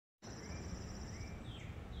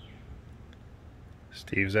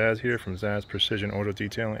Steve Zaz here from Zaz Precision Auto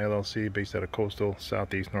Detailing LLC, based out of coastal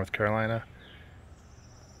Southeast North Carolina.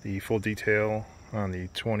 The full detail on the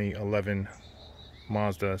 2011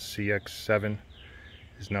 Mazda CX7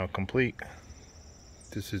 is now complete.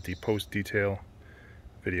 This is the post-detail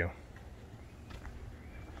video.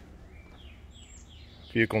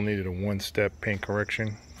 Vehicle needed a one-step paint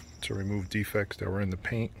correction to remove defects that were in the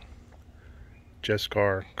paint.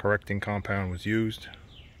 Jescar correcting compound was used,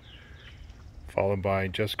 followed by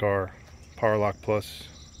Jescar Power Lock Plus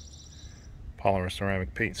polymer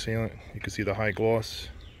ceramic paint sealant. You can see the high gloss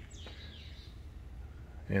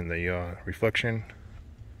and the reflection.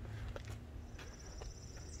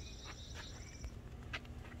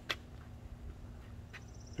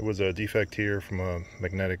 There was a defect here from a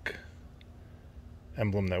magnetic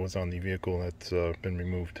emblem that was on the vehicle that's been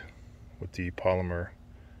removed with the polymer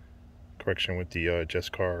correction with the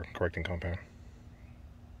Jescar correcting compound.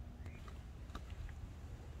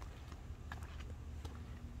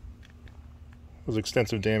 There's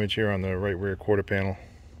extensive damage here on the right rear quarter panel.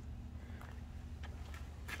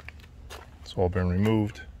 It's all been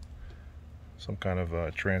removed. Some kind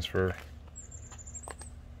of transfer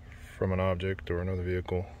from an object or another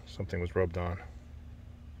vehicle. Something was rubbed on.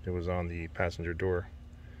 It was on the passenger door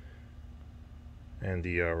and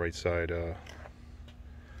the right side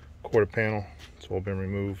quarter panel. It's all been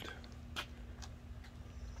removed.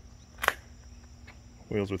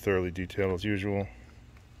 Wheels were thoroughly detailed as usual.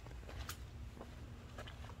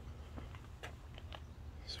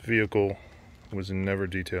 This vehicle was never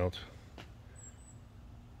detailed,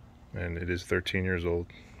 and it is 13 years old,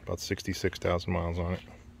 about 66,000 miles on it.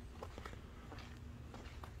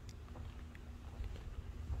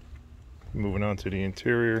 Moving on to the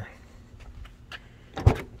interior,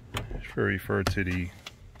 if I refer to the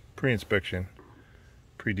pre-inspection,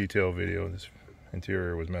 pre-detail video, this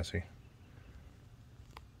interior was messy.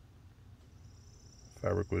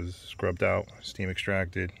 Fabric was scrubbed out, steam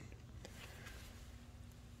extracted.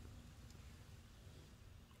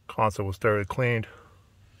 Console was thoroughly cleaned.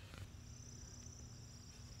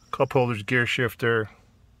 Cup holders, gear shifter,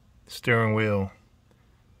 steering wheel,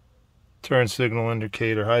 turn signal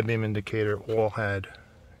indicator, high beam indicator all had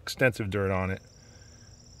extensive dirt on it.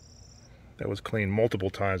 That was cleaned multiple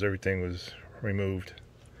times. Everything was removed.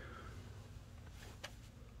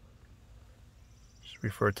 Just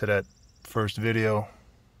refer to that first video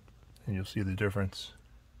and you'll see the difference.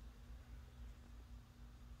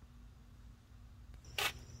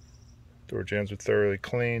 Door jambs were thoroughly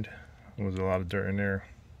cleaned. There was a lot of dirt in there.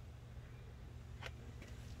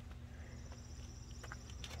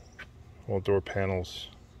 All door panels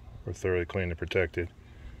were thoroughly cleaned and protected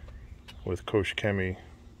with Kosh Chemi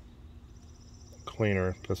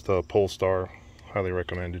cleaner. That's the Polestar, highly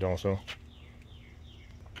recommended also.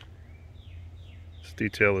 This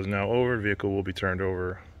detail is now over. The vehicle will be turned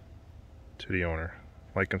over to the owner.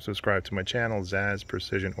 Like and subscribe to my channel, Zaz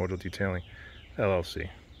Precision Auto Detailing LLC.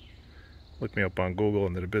 Look me up on Google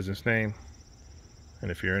under the business name, and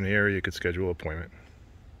if you're in the area, you could schedule an appointment.